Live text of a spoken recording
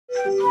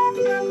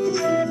Good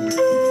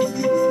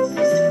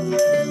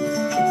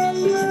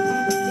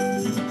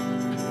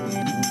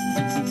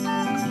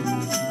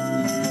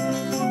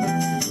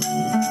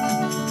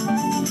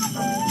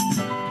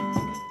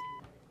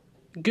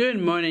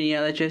morning,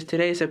 Yellowish.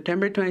 Today is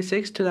September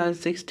 26,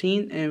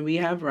 2016, and we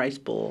have Rice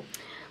Bowl.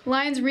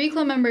 Lions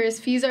Reclaim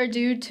members, fees are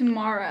due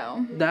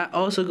tomorrow. That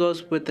also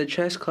goes with the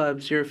chess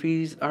clubs. Your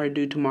fees are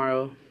due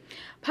tomorrow.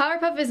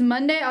 Powerpuff is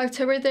Monday,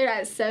 October 3rd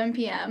at 7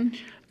 p.m.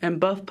 And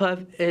Buff Puff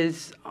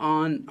is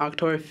on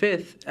October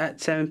 5th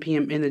at 7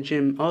 p.m. in the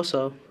gym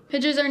also.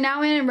 Pictures are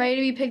now in and ready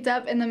to be picked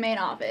up in the main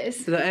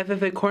office. The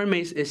FFA corn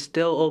maze is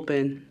still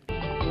open.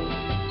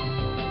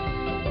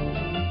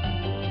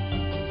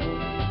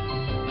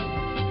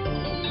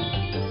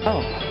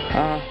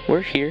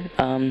 We're here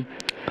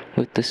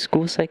with the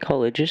school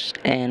psychologist,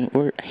 and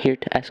we're here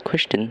to ask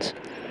questions.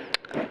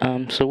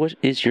 So what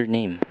is your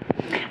name?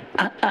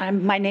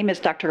 My name is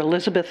Dr.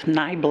 Elizabeth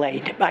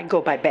Nyblade. I go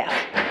by Beth.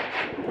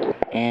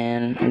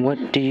 And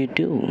what do you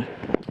do?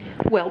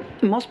 Well,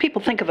 most people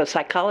think of a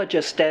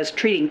psychologist as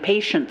treating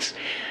patients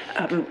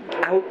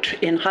out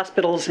in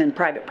hospitals and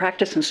private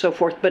practice and so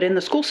forth, but in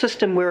the school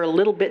system we're a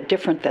little bit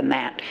different than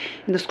that.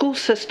 In the school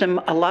system,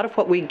 a lot of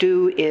what we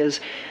do is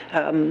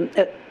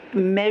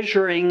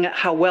measuring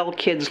how well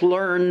kids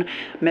learn,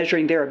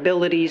 measuring their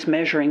abilities,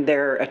 measuring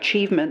their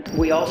achievement.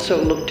 We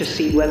also look to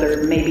see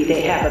whether maybe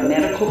they have a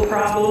medical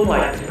problem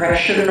like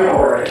depression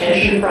or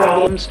attention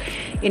problems,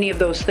 any of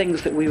those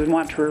things that we would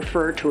want to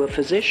refer to a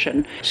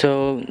physician.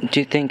 So do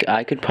you think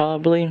I could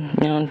probably,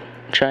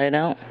 try it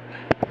out?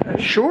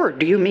 Sure.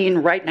 Do you mean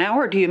right now,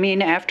 or do you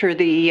mean after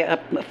the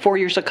 4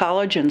 years of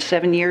college and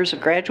 7 years of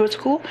graduate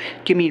school?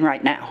 Do you mean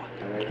right now?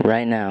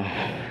 Right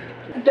now.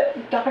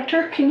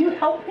 Doctor, can you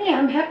help me?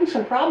 I'm having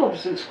some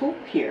problems in school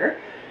here.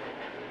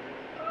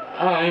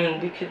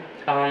 We could,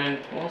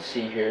 we'll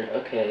see here.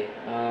 Okay,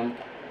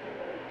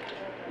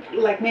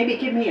 Like maybe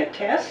give me a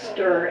test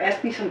or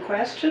ask me some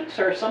questions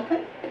or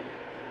something?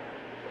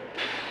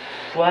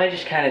 Well, I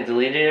just kind of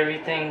deleted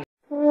everything.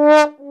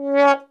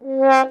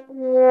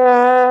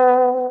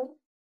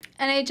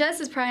 NHS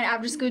is providing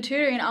after-school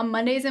tutoring on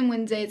Mondays and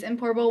Wednesdays in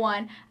Portable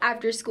 1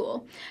 after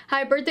school.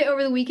 Happy birthday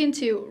over the weekend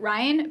to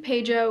Ryan,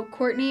 Pedro,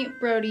 Courtney,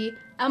 Brody,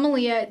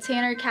 Emilia,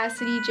 Tanner,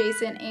 Cassidy,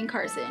 Jason, and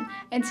Carson.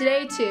 And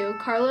today to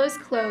Carlos,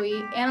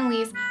 Chloe,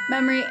 Annalise,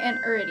 Memory, and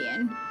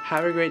Iridian.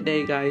 Have a great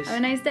day, guys. Have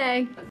a nice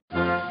day.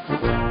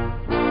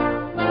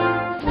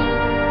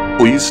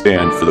 Please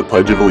stand for the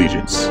Pledge of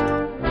Allegiance.